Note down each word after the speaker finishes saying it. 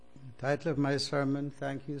Title of my sermon,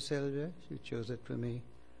 thank you, Sylvia, you chose it for me.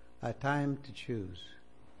 A Time to Choose.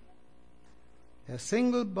 A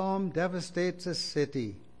single bomb devastates a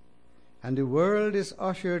city, and the world is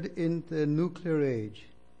ushered into the nuclear age.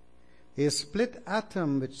 A split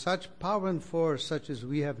atom with such power and force such as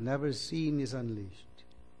we have never seen is unleashed.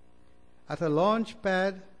 At a launch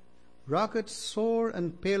pad, rockets soar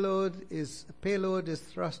and payload is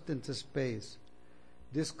thrust into space.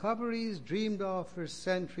 Discoveries dreamed of for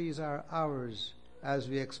centuries are ours as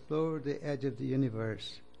we explore the edge of the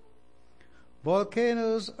universe.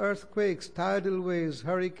 Volcanoes, earthquakes, tidal waves,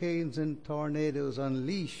 hurricanes, and tornadoes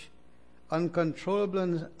unleash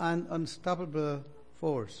uncontrollable and unstoppable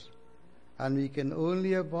force, and we can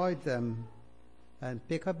only avoid them and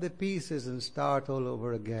pick up the pieces and start all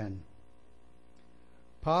over again.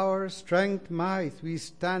 Power, strength, might, we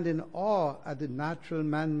stand in awe at the natural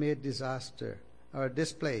man-made disaster or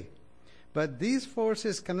display. But these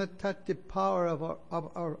forces cannot touch the power of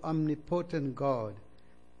our omnipotent God,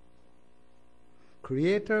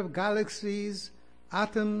 creator of galaxies,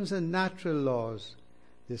 atoms, and natural laws.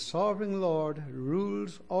 The sovereign Lord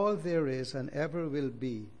rules all there is and ever will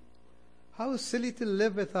be. How silly to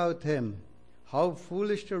live without him! How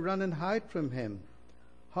foolish to run and hide from him!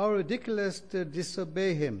 How ridiculous to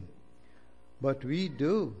disobey him! But we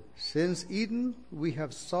do. Since Eden, we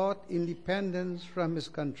have sought independence from his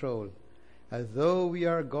control, as though we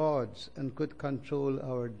are gods and could control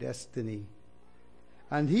our destiny.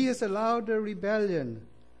 And he has allowed a rebellion,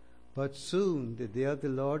 but soon the day of the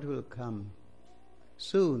Lord will come.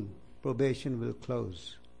 Soon probation will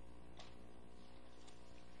close.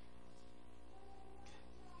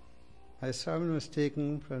 My sermon was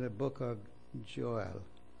taken from the book of Joel.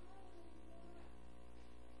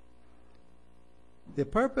 The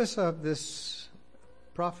purpose of this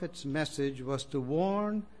prophet's message was to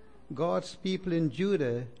warn God's people in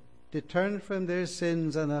Judah to turn from their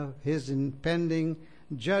sins and of his impending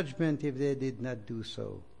judgment if they did not do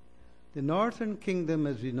so. The northern kingdom,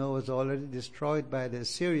 as we know, was already destroyed by the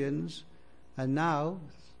Assyrians, and now,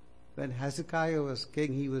 when Hezekiah was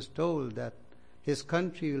king, he was told that his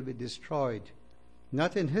country will be destroyed,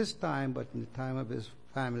 not in his time, but in the time of his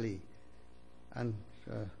family and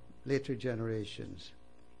later generations.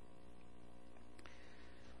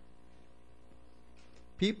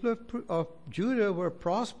 People of Judah were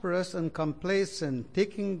prosperous and complacent,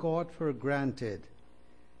 taking God for granted.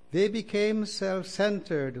 They became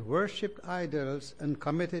self-centered, worshipped idols, and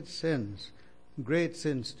committed sins, great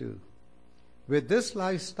sins too. With this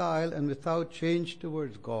lifestyle and without change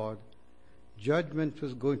towards God, judgment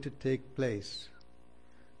was going to take place.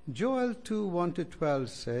 Joel 2:1-12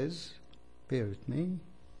 says, bear with me,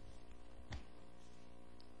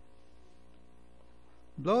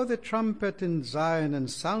 blow the trumpet in Zion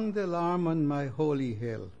and sound the alarm on my holy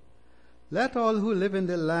hill. Let all who live in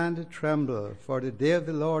the land tremble, for the day of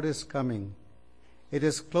the Lord is coming. It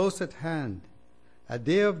is close at hand, a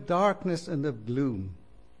day of darkness and of gloom,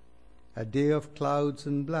 a day of clouds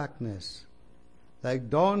and blackness. Like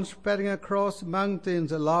dawn spreading across the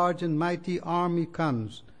mountains, a large and mighty army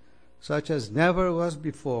comes, such as never was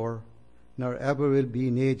before, nor ever will be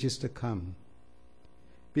in ages to come.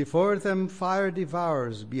 Before them fire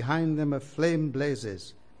devours, behind them a flame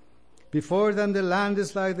blazes. Before them the land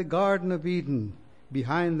is like the Garden of Eden,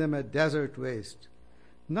 behind them a desert waste.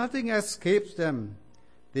 Nothing escapes them.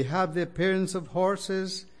 They have the appearance of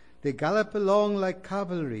horses, they gallop along like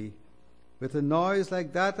cavalry. With a noise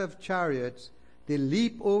like that of chariots, they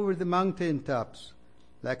leap over the mountain tops,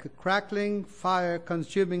 like a crackling fire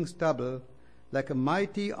consuming stubble, like a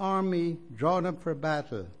mighty army drawn up for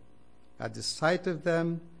battle. At the sight of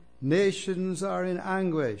them, nations are in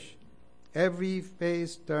anguish. Every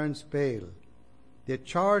face turns pale. They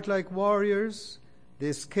charge like warriors.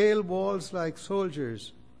 They scale walls like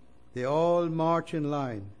soldiers. They all march in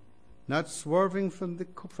line, not swerving from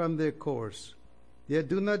their course. They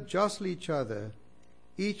do not jostle each other.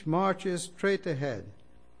 Each marches straight ahead.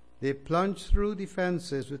 They plunge through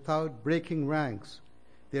defenses without breaking ranks.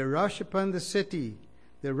 They rush upon the city.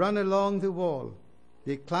 They run along the wall.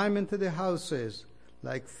 They climb into the houses.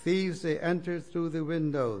 Like thieves they enter through the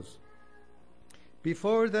windows.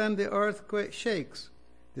 Before them the earth shakes.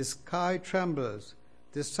 The sky trembles.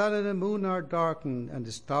 The sun and the moon are darkened, and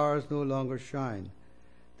the stars no longer shine.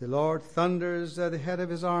 The Lord thunders at the head of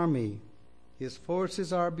his army. His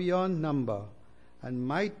forces are beyond number, and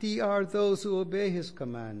mighty are those who obey his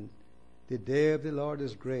command. The day of the Lord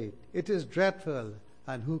is great. It is dreadful,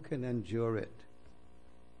 and who can endure it?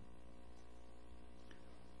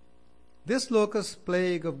 This locust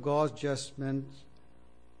plague of God's judgment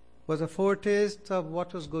was a foretaste of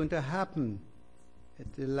what was going to happen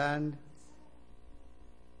at the land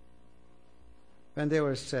when they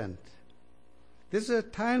were sent. This is a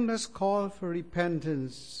timeless call for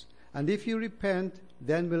repentance, and if you repent,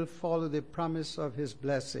 then will follow the promise of his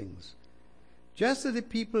blessings. Just as the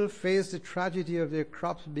people face the tragedy of their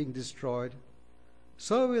crops being destroyed,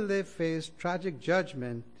 so will they face tragic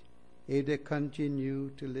judgment if they continue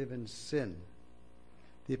to live in sin.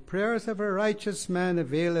 The prayers of a righteous man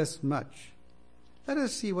avail us much. Let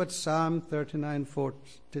us see what Psalm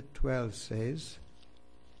 39:4-12 says.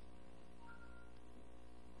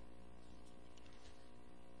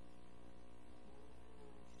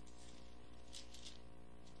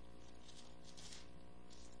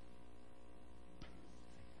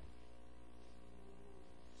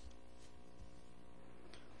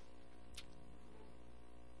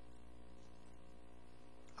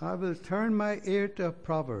 I will turn my ear to a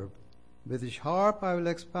proverb. With the harp I will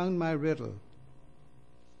expound my riddle.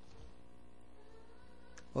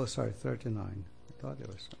 39. I thought there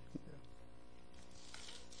was something there.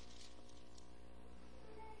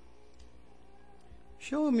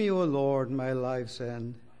 Show me, O Lord, my life's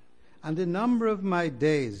end, and the number of my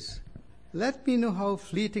days. Let me know how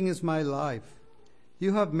fleeting is my life.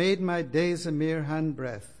 You have made my days a mere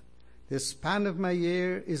handbreadth. The span of my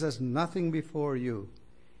year is as nothing before you.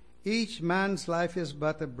 Each man's life is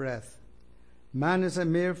but a breath. Man is a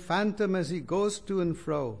mere phantom as he goes to and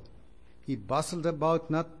fro. He bustled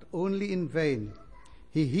about not only in vain.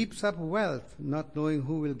 He heaps up wealth, not knowing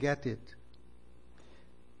who will get it.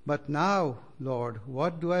 But now, Lord,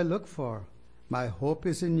 what do I look for? My hope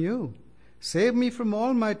is in you. Save me from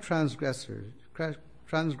all my transgressions.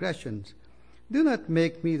 Do not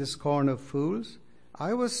make me the scorn of fools.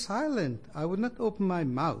 I was silent. I would not open my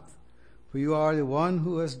mouth. For you are the one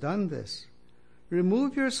who has done this.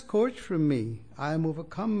 Remove your scourge from me. I am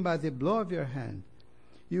overcome by the blow of your hand.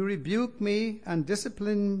 You rebuke me and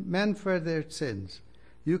discipline men for their sins.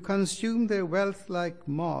 You consume their wealth like a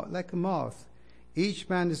moth. Each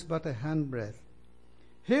man is but a handbreadth.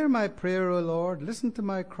 Hear my prayer, O Lord. Listen to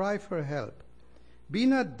my cry for help. Be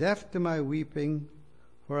not deaf to my weeping,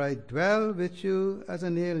 for I dwell with you as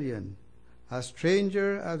an alien, a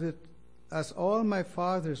stranger as all my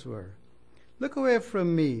fathers were. Look away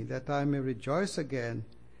from me, that I may rejoice again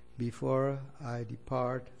before I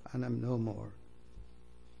depart and am no more.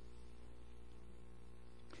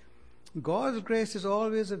 God's grace is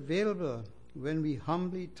always available when we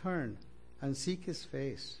humbly turn and seek his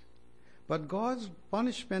face. But God's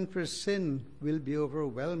punishment for sin will be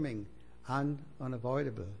overwhelming and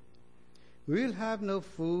unavoidable. We will have no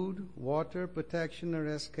food, water, protection, or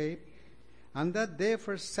escape, and that day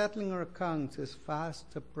for settling our accounts is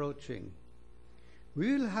fast approaching.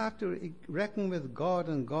 We will have to reckon with God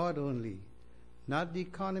and God only, not the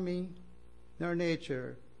economy, nor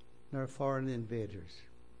nature, nor foreign invaders.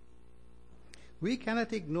 We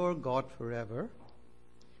cannot ignore God forever.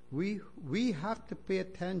 We have to pay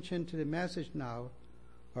attention to the message now,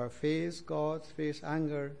 or face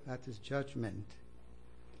anger at his judgment.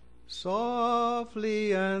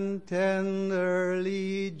 Softly and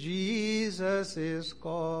tenderly Jesus is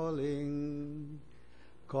calling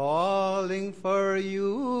for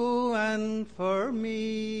you and for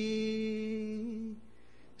me.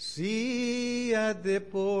 See at the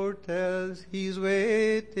portals, he's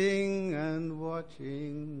waiting and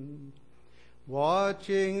watching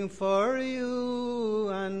for you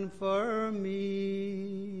and for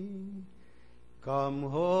me. Come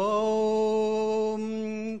home,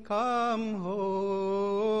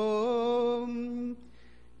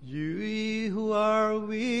 you who are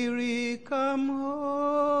weary, come home.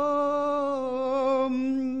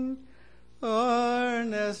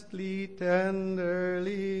 Earnestly,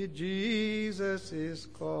 tenderly, Jesus is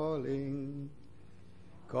calling,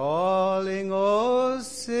 O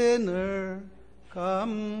sinner,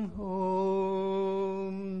 come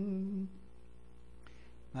home.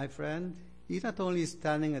 My friend, he's not only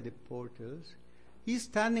standing at the portals, he's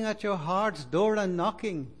standing at your heart's door and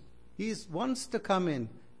knocking. He wants to come in.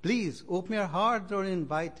 Please open your heart door and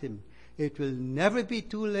invite him. It will never be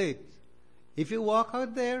too late. If you walk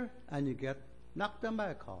out there and you get knocked down by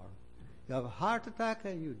a car, you have a heart attack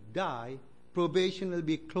and you die, probation will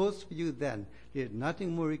be closed for you then. There's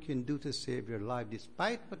nothing more you can do to save your life,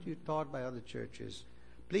 despite what you're taught by other churches.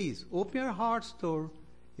 Please open your heart's door,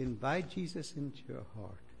 invite Jesus into your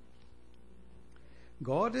heart.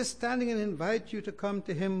 God is standing and invites you to come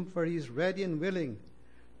to him, for he is ready and willing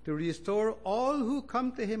to restore all who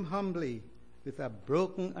come to him humbly with a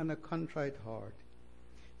broken and a contrite heart.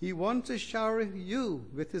 He wants to shower you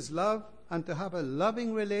with his love and to have a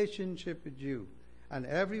loving relationship with you and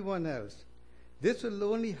everyone else. This will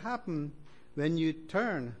only happen when you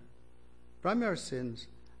turn from your sins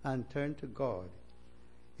and turn to God.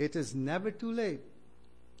 It is never too late.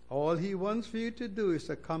 All He wants for you to do is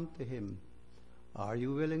to come to Him. Are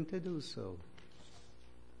you willing to do so?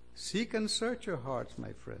 Seek and search your hearts,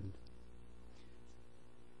 my friend.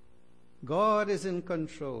 God is in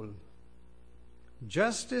control.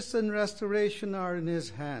 Justice and restoration are in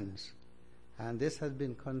His hands, and this has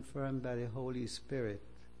been confirmed by the Holy Spirit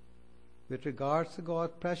with regards to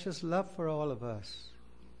God's precious love for all of us.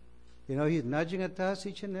 You know, He's nudging at us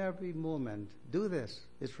each and every moment. Do this,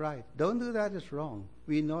 it's right. Don't do that, it's wrong.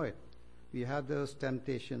 We know it. We have those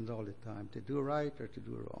temptations all the time, to do right or to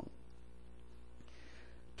do wrong.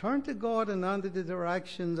 Turn to God, and under the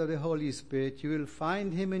directions of the Holy Spirit, you will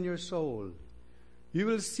find Him in your soul. You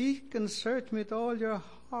will seek and search me with all your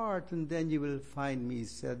heart, and then you will find me,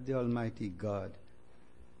 said the Almighty God.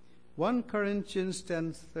 1 Corinthians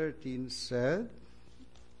 10:13 said,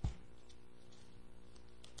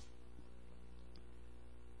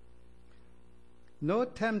 no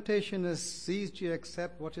temptation has seized you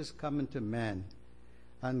except what is common to man.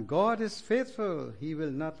 And God is faithful. He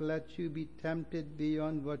will not let you be tempted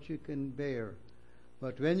beyond what you can bear.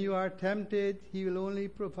 But when you are tempted, He will only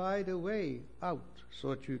provide a way out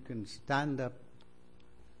so that you can stand up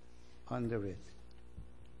under it.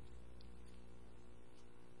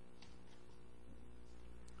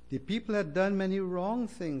 The people had done many wrong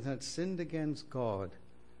things, had sinned against God.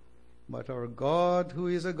 But our God, who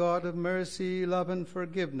is a God of mercy, love, and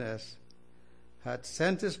forgiveness, had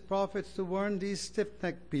sent His prophets to warn these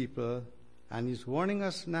stiff-necked people, and He's warning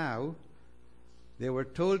us now. They were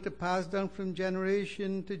told to pass down from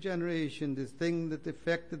generation to generation the thing that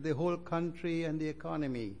affected the whole country and the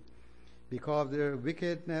economy because of their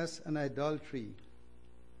wickedness and idolatry,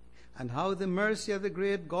 and how the mercy of the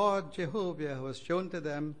great God, Jehovah, was shown to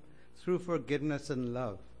them through forgiveness and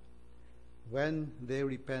love when they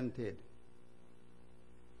repented.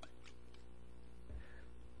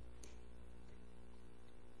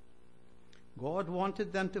 God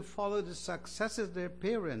wanted them to follow the successes of their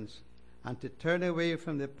parents and to turn away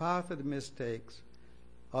from the path of the mistakes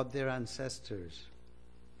of their ancestors.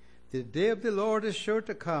 The day of the Lord is sure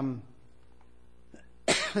to come,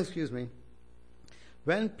 excuse me,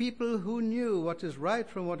 when people who knew what is right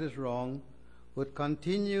from what is wrong would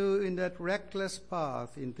continue in that reckless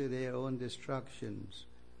path into their own destructions.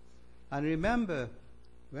 And remember,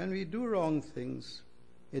 when we do wrong things,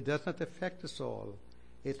 it does not affect us all.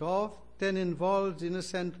 It often involves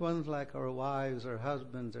innocent ones like our wives, our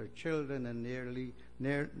husbands, our children,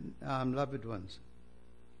 and loved ones.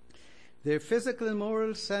 Their physical and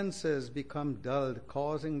moral senses become dulled,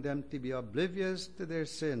 causing them to be oblivious to their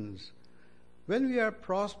sins. When we are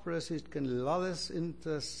prosperous, it can lull us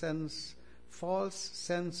into a false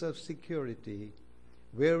sense of security,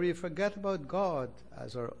 where we forget about God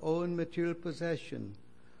as our own material possession,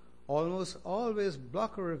 almost always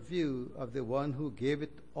block our view of the one who gave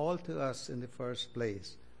it all to us in the first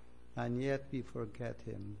place, and yet we forget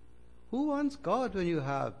Him. Who wants God when you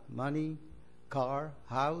have money, car,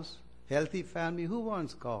 house, healthy family? Who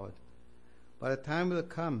wants God? But a time will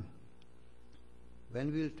come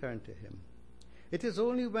when we'll turn to Him. It is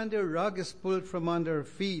only when the rug is pulled from under our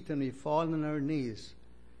feet and we fall on our knees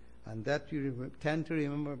and that we tend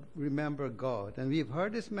to remember God. And we've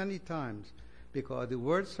heard this many times, because the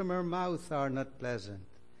words from our mouth are not pleasant.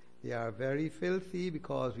 They are very filthy,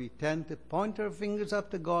 because we tend to point our fingers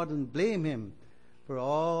up to God and blame Him for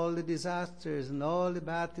all the disasters and all the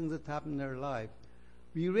bad things that happen in our life.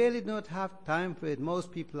 We really do not have time for it.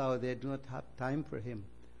 Most people out there do not have time for Him.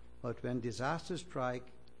 But when disasters strike,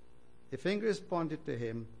 the finger is pointed to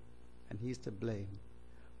Him, and He's to blame.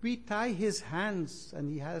 We tie His hands, and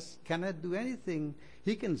He cannot do anything.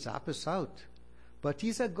 He can zap us out. But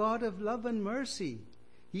He's a God of love and mercy.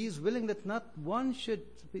 He is willing that not one should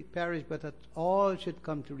perish, but that all should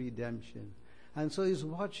come to redemption. And so He's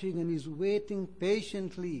watching and He's waiting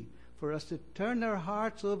patiently for us to turn our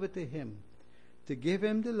hearts over to Him, to give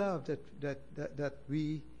Him the love that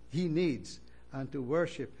He needs, and to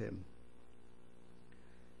worship Him.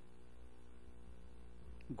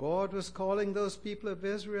 God was calling those people of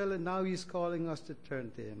Israel, and now He's calling us to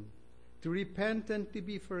turn to Him, to repent and to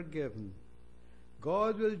be forgiven.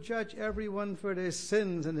 God will judge everyone for their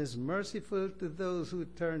sins and is merciful to those who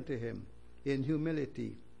turn to Him in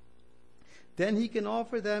humility. Then He can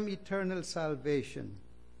offer them eternal salvation.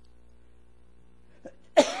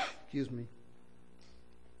 Excuse me.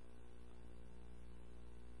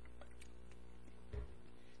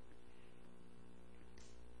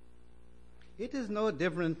 It is no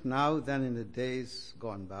different now than in the days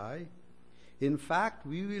gone by. In fact,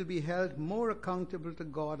 we will be held more accountable to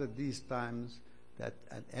God at these times than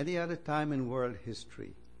at any other time in world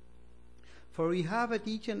history. For we have at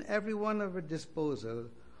each and every one of our disposal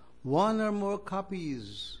one or more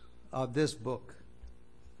copies of this book,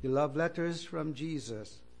 the love letters from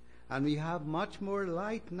Jesus, and we have much more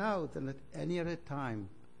light now than at any other time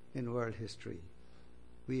in world history.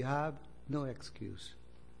 We have no excuse.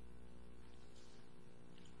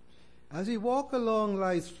 As we walk along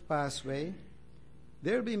life's pathway,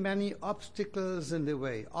 there will be many obstacles in the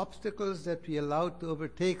way, obstacles that we allow to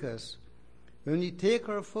overtake us when we take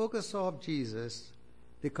our focus off Jesus,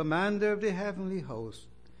 the commander of the heavenly host,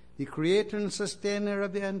 the creator and sustainer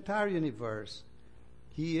of the entire universe.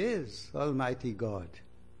 He is Almighty God.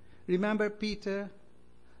 Remember Peter,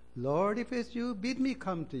 Lord, if it's you, bid me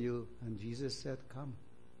come to you. And Jesus said, come.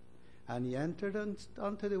 And he entered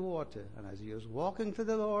onto the water. And as he was walking to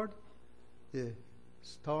the Lord, the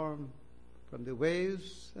storm from the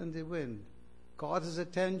waves and the wind caught his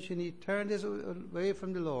attention. He turned his away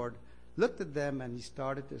from the Lord, looked at them, and he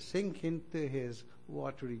started to sink into his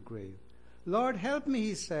watery grave. Lord, help me,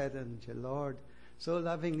 he said. And the Lord so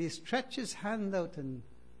lovingly stretched his hand out and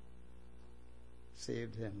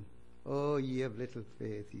saved him. Oh, ye of little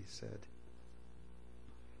faith, he said.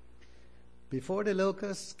 Before the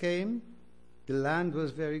locusts came, the land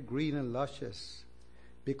was very green and luscious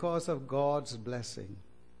because of God's blessing.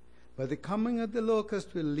 But the coming of the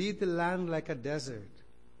locust will leave the land like a desert.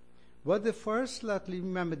 But the first lot,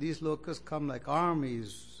 remember, these locusts come like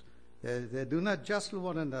armies. They do not jostle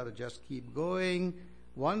one another, just keep going,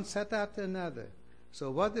 one set after another. So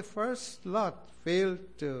what the first lot failed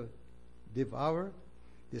to devour,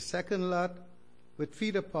 the second lot would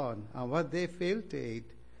feed upon. And what they failed to eat,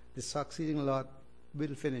 the succeeding lot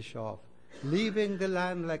will finish off, leaving the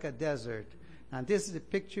land like a desert. And this is the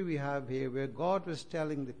picture we have here where God was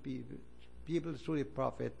telling the people through the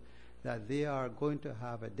prophet that they are going to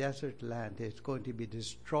have a desert land. It's going to be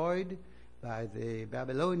destroyed by the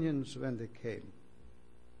Babylonians when they came.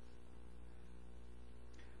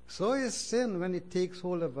 So is sin when it takes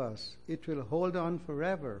hold of us. It will hold on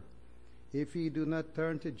forever if we do not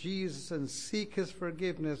turn to Jesus and seek his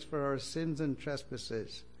forgiveness for our sins and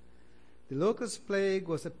trespasses. The locust plague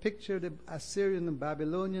was a picture of the Assyrian and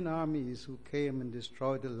Babylonian armies who came and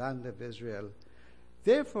destroyed the land of Israel.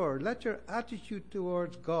 Therefore, let your attitude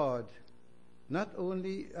towards God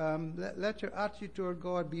let your attitude toward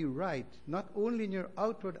God be right, not only in your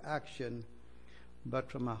outward action, but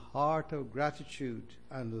from a heart of gratitude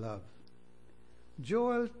and love.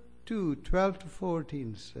 Joel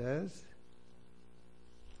 2:12-14 says,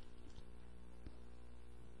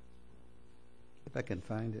 if I can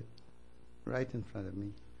find it, right in front of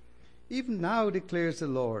me. Even now, declares the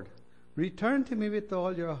Lord, return to me with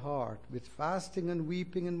all your heart, with fasting and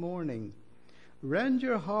weeping and mourning. Rend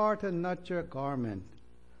your heart and not your garment.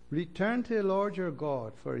 Return to the Lord your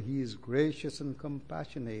God, for he is gracious and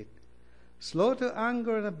compassionate, slow to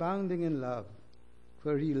anger and abounding in love,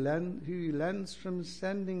 for he relents from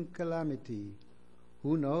sending calamity.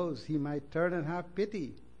 Who knows, he might turn and have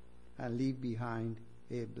pity and leave behind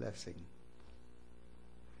a blessing.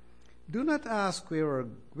 Do not ask where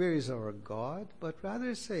is our God, but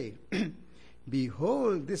rather say,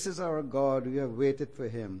 behold, this is our God, we have waited for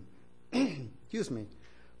him. Excuse me.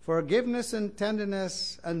 Forgiveness and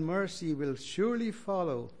tenderness and mercy will surely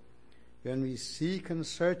follow when we seek and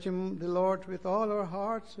search him, the Lord, with all our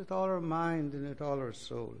hearts, with all our mind, and with all our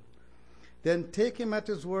soul. Then take him at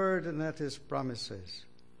his word and at his promises.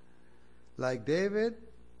 Like David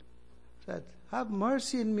said, have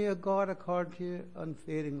mercy in me, O God, according to your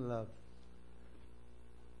unfailing love.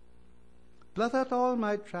 Blot out all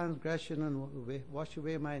my transgression and wash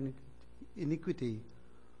away my iniquity.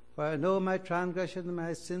 For I know my transgression and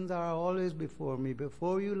my sins are always before me.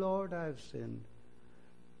 Before you, Lord, I have sinned.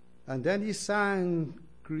 And then he sing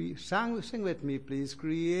with me, please.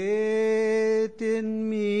 Create in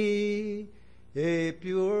me a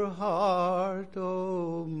pure heart,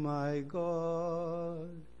 O my God,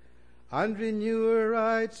 and renew a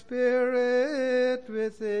right spirit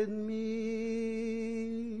within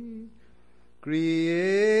me.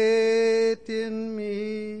 Create in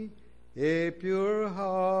me a pure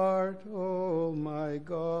heart, O my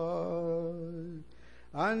God,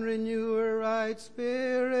 and renew a right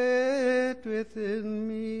spirit within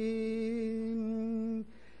me.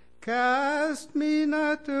 Cast me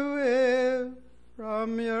not away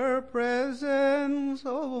from your presence,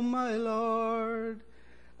 O my Lord,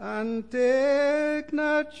 and take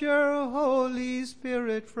not your Holy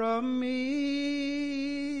Spirit from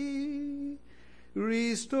me.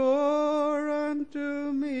 Restore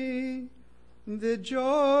unto me the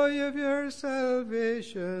joy of your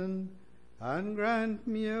salvation, and grant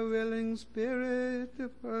me a willing spirit to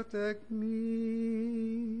protect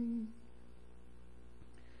me.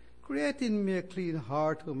 Create in me a clean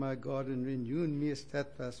heart, O my God, and renew in me a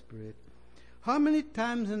steadfast spirit. How many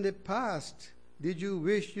times in the past did you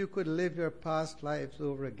wish you could live your past lives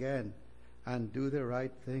over again and do the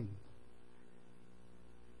right thing?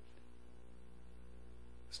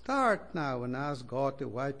 Start now and ask God to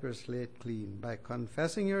wipe your slate clean by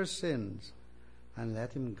confessing your sins, and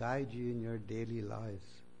let Him guide you in your daily lives.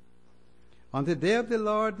 On the day of the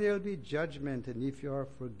Lord there will be judgment, and if you are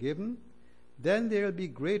forgiven, then there will be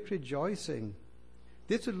great rejoicing.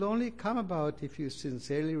 This will only come about if you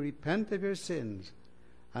sincerely repent of your sins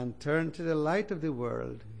and turn to the light of the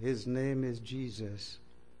world. His name is Jesus.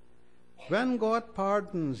 When God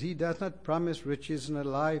pardons, He does not promise riches and a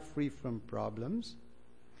life free from problems.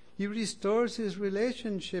 He restores His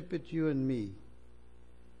relationship with you and me.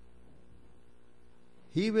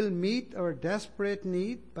 He will meet our desperate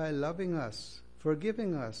need by loving us,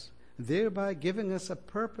 forgiving us, thereby giving us a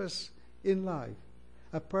purpose in life,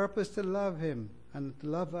 a purpose to love Him and to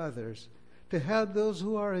love others, to help those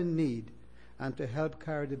who are in need, and to help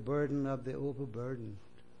carry the burden of the overburdened.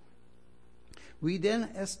 We then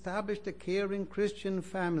established a caring Christian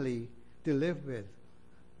family to live with.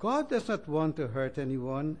 God does not want to hurt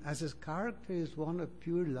anyone, as His character is one of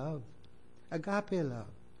pure love, agape love.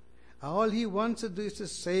 All He wants to do is to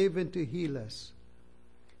save and to heal us.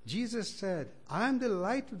 Jesus said, I am the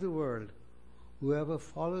light of the world. Whoever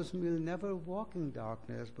follows me will never walk in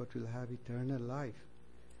darkness, but will have eternal life.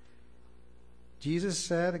 Jesus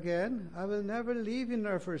said again, I will never leave you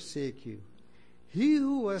nor forsake you. He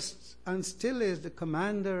who was and still is the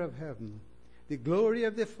commander of heaven, the glory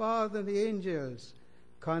of the Father and the angels,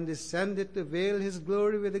 condescended to veil His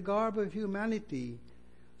glory with the garb of humanity,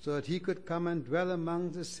 so that He could come and dwell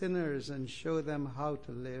among the sinners and show them how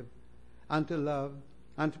to live and to love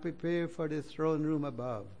and to prepare for the throne room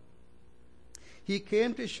above. He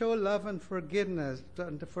came to show love and forgiveness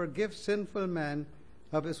and to forgive sinful men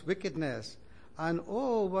of his wickedness. And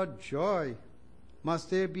oh, what joy must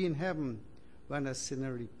there be in heaven when a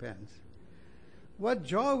sinner repents. What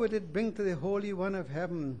joy would it bring to the Holy One of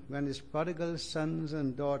heaven when his prodigal sons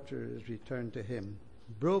and daughters return to Him,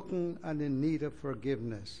 broken and in need of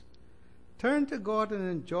forgiveness. Turn to God and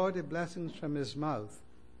enjoy the blessings from His mouth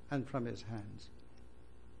and from His hands.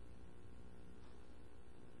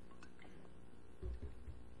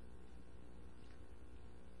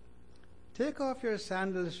 Take off your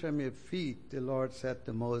sandals from your feet, the Lord said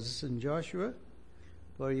to Moses and Joshua,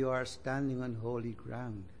 for you are standing on holy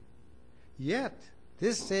ground. Yet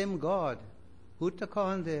this same God, who took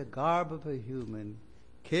on the garb of a human,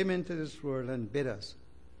 came into this world and bid us,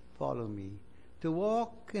 follow me, to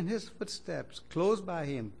walk in His footsteps, close by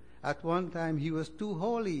Him. At one time He was too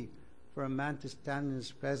holy for a man to stand in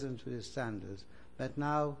His presence with his sandals, but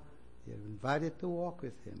now they are invited to walk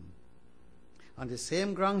with Him on the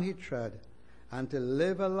same ground He trod, and to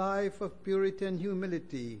live a life of purity and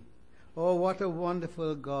humility. Oh, what a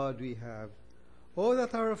wonderful God we have. Oh,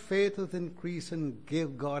 that our faith would increase and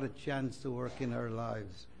give God a chance to work in our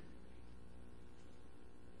lives.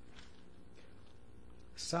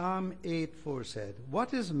 Psalm 8:4 said,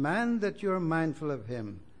 what is man that you are mindful of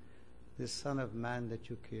him, the Son of Man that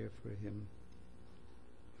you care for him?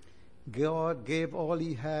 God gave all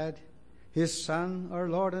He had, His Son, our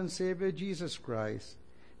Lord and Savior Jesus Christ,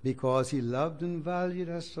 because He loved and valued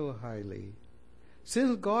us so highly.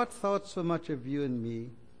 Since God thought so much of you and me,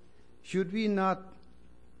 should we not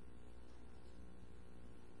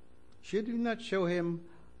show Him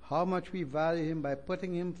how much we value Him by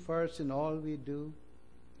putting Him first in all we do,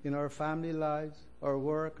 in our family lives, our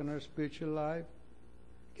work, and our spiritual life?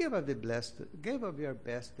 Give of your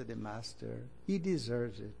best to the Master. He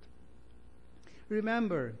deserves it.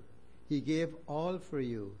 Remember, He gave all for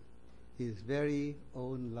you, His very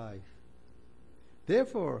own life.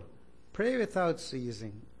 Therefore, pray without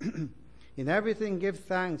ceasing. In everything give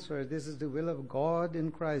thanks, for this is the will of God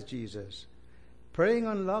in Christ Jesus. Praying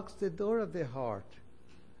unlocks the door of the heart,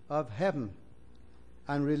 of heaven,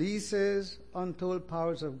 and releases untold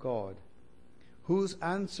powers of God, whose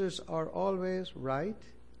answers are always right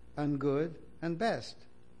and good and best.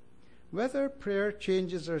 Whether prayer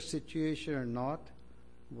changes our situation or not,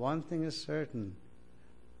 one thing is certain: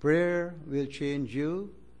 prayer will change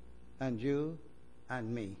you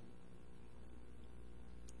and me.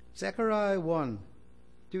 Zechariah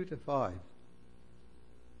 1:2-5.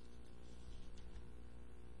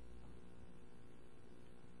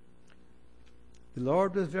 The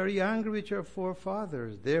Lord was very angry with your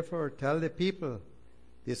forefathers. Therefore tell the people,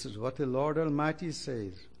 This is what the Lord Almighty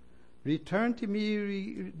says. Return to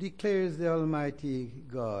me, declares the Almighty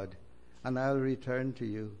God, and I'll return to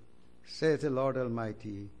you, says the Lord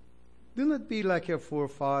Almighty. Do not be like your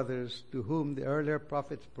forefathers, to whom the earlier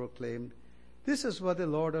prophets proclaimed, this is what the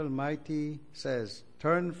Lord Almighty says,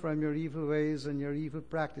 turn from your evil ways and your evil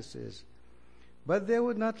practices. But they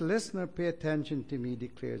would not listen or pay attention to me,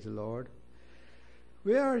 declares the Lord.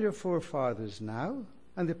 Where are your forefathers now,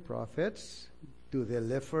 and the prophets? Do they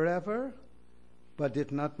live forever? But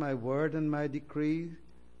did not my word and my decree,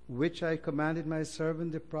 which I commanded my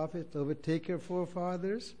servant the prophet, overtake your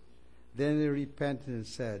forefathers? Then they repented and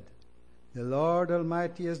said, the Lord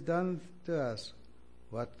Almighty has done to us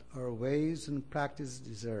what our ways and practices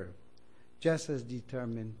deserve, just as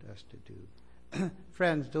determined us to do.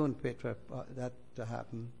 Friends, don't wait for that to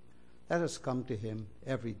happen. Let us come to him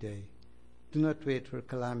every day. Do not wait for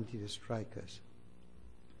calamity to strike us.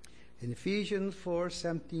 In Ephesians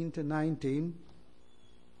 4:17-19,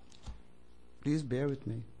 please bear with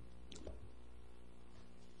me.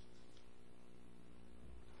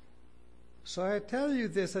 So I tell you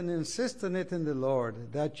this and insist on it in the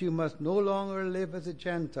Lord, that you must no longer live as the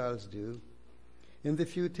Gentiles do, in the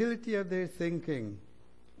futility of their thinking.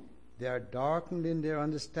 They are darkened in their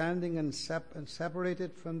understanding and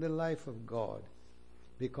separated from the life of God,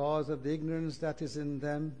 because of the ignorance that is in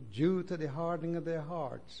them, due to the hardening of their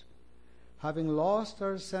hearts. Having lost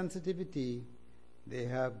our sensitivity, they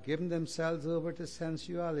have given themselves over to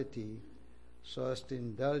sensuality, so as to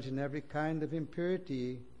indulge in every kind of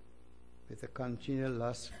impurity, with a continual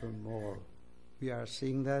lust for more. We are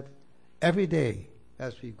seeing that every day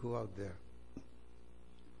as we go out there.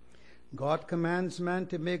 God commands man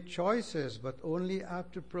to make choices, but only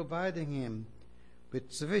after providing him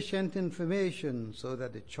with sufficient information so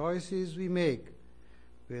that the choices we make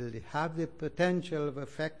will have the potential of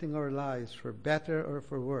affecting our lives for better or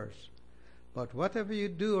for worse. But whatever you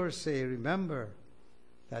do or say, remember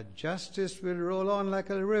that justice will roll on like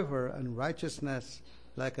a river and righteousness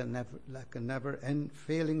like a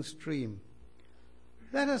never-failing stream.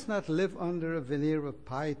 Let us not live under a veneer of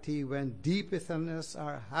piety when deep within us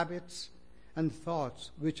are habits and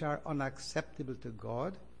thoughts which are unacceptable to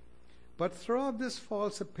God, but throw off this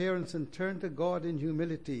false appearance and turn to God in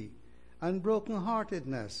humility and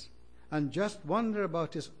brokenheartedness, and just wonder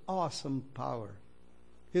about his awesome power,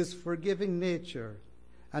 his forgiving nature,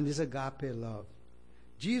 and his agape love.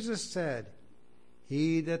 Jesus said,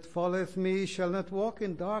 he that followeth me shall not walk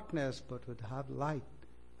in darkness, but would have light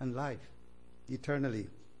and life eternally.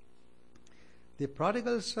 The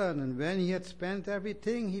prodigal son, and when he had spent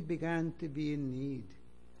everything, he began to be in need.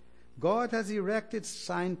 God has erected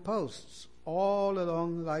signposts all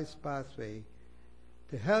along life's pathway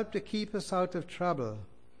to help to keep us out of trouble.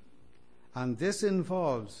 And this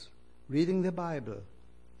involves reading the Bible,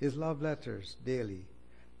 his love letters daily,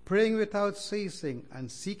 praying without ceasing, and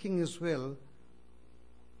seeking his will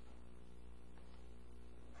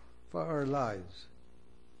for our lives.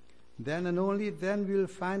 Then and only then we'll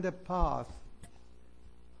find a path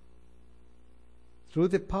through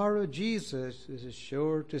the power of Jesus is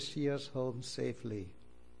sure to see us home safely.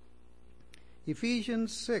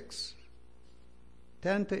 Ephesians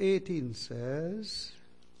 6:10-18 says,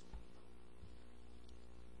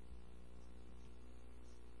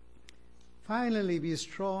 finally be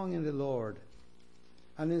strong in the Lord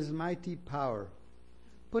and his mighty power.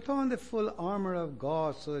 Put on the full armor of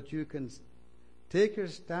God so that you can take your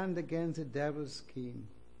stand against the devil's scheme.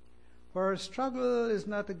 For our struggle is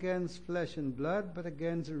not against flesh and blood, but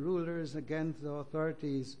against the rulers, against the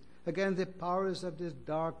authorities, against the powers of this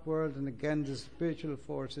dark world, and against the spiritual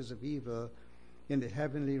forces of evil in the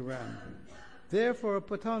heavenly realm. Therefore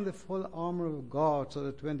put on the full armor of God, so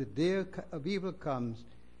that when the day of evil comes,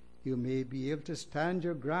 you may be able to stand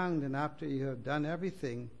your ground, and after you have done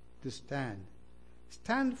everything, to stand.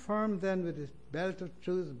 Stand firm then, with the belt of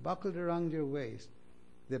truth buckled around your waist,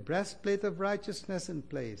 the breastplate of righteousness in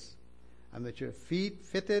place, and with your feet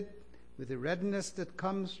fitted with the readiness that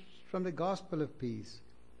comes from the gospel of peace.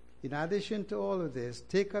 In addition to all of this,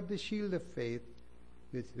 take up the shield of faith,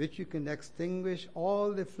 with which you can extinguish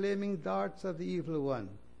all the flaming darts of the evil one.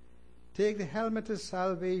 Take the helmet of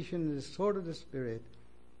salvation and the sword of the Spirit,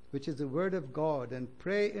 which is the word of God, and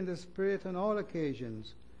pray in the Spirit on all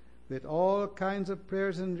occasions, with all kinds of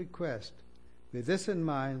prayers and requests. With this in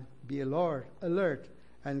mind, be alert,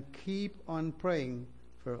 and keep on praying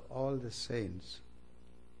for all the saints.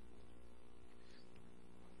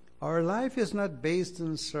 Our life is not based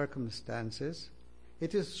on circumstances.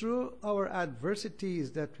 It is through our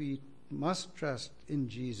adversities that we must trust in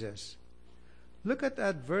Jesus. Look at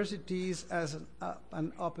adversities as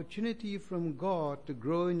an opportunity from God to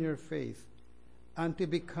grow in your faith and to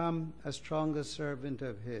become a stronger servant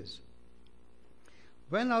of His.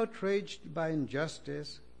 When outraged by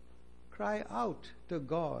injustice, cry out to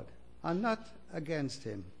God and not against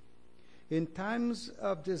Him. In times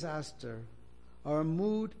of disaster, our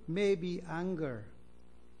mood may be anger,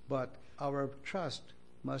 but our trust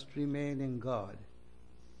must remain in God.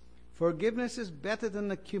 Forgiveness is better than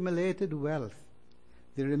accumulated wealth.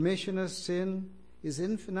 The remission of sin is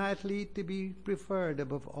infinitely to be preferred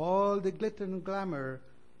above all the glitter and glamour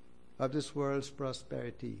of this world's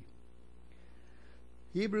prosperity.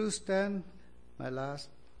 Hebrews 10, my last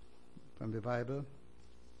from the Bible,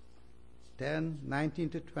 10:19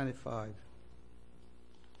 to 25.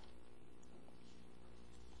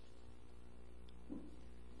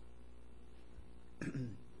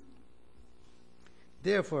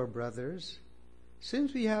 Therefore, brothers,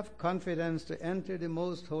 since we have confidence to enter the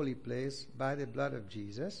most holy place by the blood of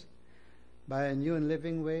Jesus, by a new and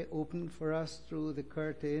living way opened for us through the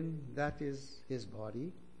curtain that is His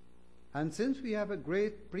body, and since we have a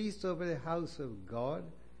great priest over the house of God,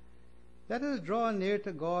 let us draw near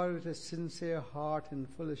to God with a sincere heart and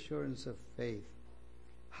full assurance of faith,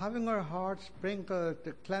 having our hearts sprinkled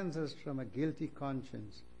to cleanse us from a guilty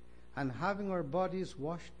conscience, and having our bodies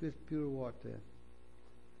washed with pure water.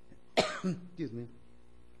 Excuse me.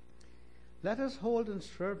 Let us hold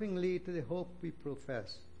unswervingly to the hope we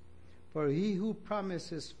profess, for He who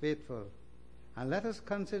promised is faithful. And let us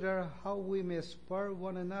consider how we may spur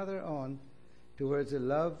one another on towards a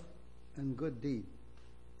love and good deed.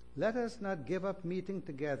 Let us not give up meeting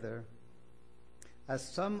together, as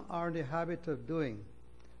some are in the habit of doing,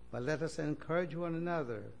 but let us encourage one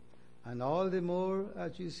another, and all the more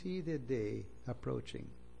as you see the day approaching.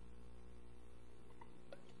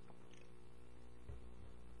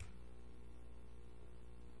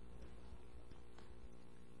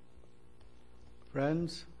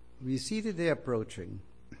 Friends, we see the day approaching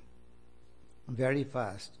very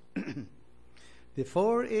fast. The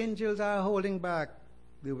four angels are holding back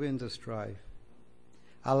the winds of strife,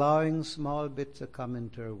 allowing small bits to come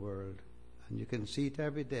into our world. And you can see it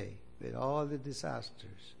every day with all the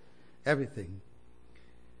disasters, everything.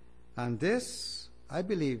 And this, I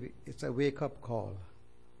believe, it's a wake-up call,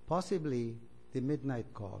 possibly the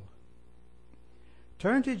midnight call.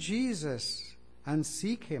 Turn to Jesus and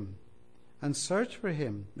seek Him and search for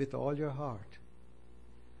Him with all your heart.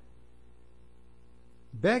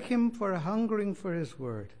 Beg Him for a hungering for His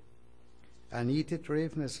word, and eat it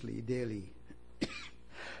ravenously daily.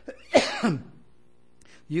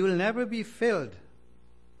 You will never be filled,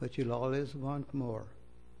 but you'll always want more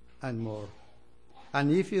and more.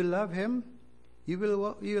 And if you love Him, you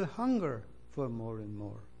will hunger for more and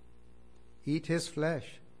more. Eat His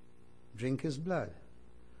flesh, drink His blood,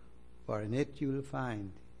 for in it you will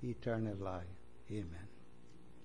find eternal life. Amen.